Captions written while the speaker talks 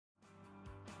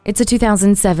It's a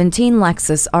 2017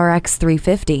 Lexus RX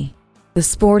 350. The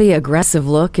sporty, aggressive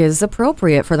look is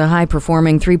appropriate for the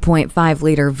high-performing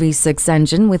 3.5-liter V6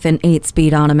 engine with an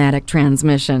 8-speed automatic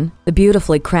transmission. The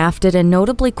beautifully crafted and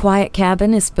notably quiet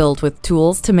cabin is filled with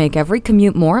tools to make every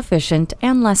commute more efficient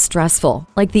and less stressful,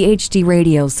 like the HD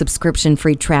radio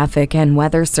subscription-free traffic and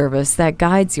weather service that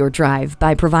guides your drive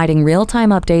by providing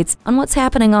real-time updates on what's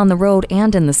happening on the road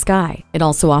and in the sky. It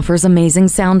also offers amazing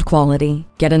sound quality.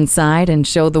 Get inside and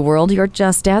show the world you're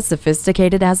just as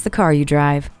sophisticated as the car you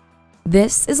drive.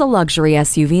 This is a luxury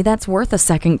SUV that's worth a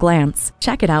second glance.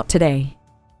 Check it out today.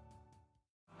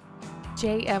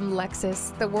 JM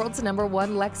Lexus, the world's #1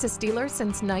 Lexus dealer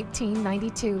since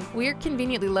 1992. We're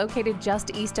conveniently located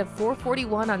just east of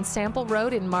 441 on Sample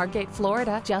Road in Margate,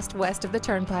 Florida, just west of the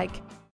Turnpike.